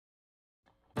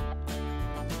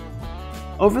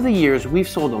Over the years, we've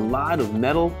sold a lot of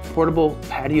metal portable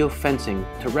patio fencing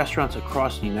to restaurants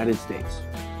across the United States.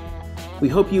 We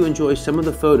hope you enjoy some of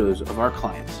the photos of our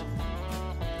clients.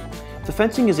 The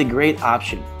fencing is a great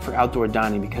option for outdoor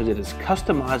dining because it is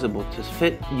customizable to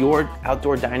fit your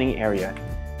outdoor dining area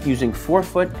using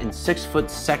 4-foot and 6-foot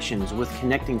sections with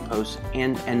connecting posts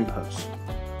and end posts.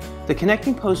 The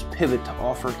connecting posts pivot to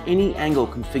offer any angle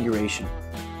configuration.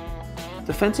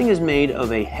 The fencing is made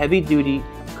of a heavy-duty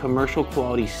commercial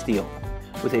quality steel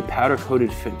with a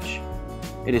powder-coated finish.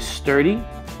 It is sturdy,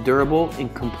 durable,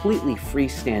 and completely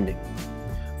freestanding.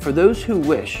 For those who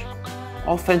wish,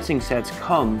 all fencing sets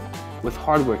come with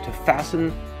hardware to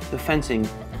fasten the fencing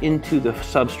into the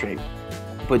substrate,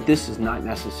 but this is not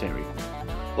necessary.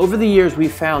 Over the years,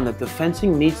 we've found that the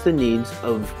fencing meets the needs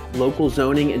of local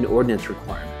zoning and ordinance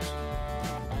requirements.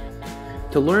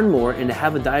 To learn more and to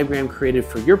have a diagram created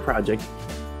for your project,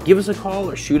 give us a call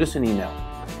or shoot us an email.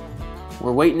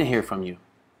 We're waiting to hear from you.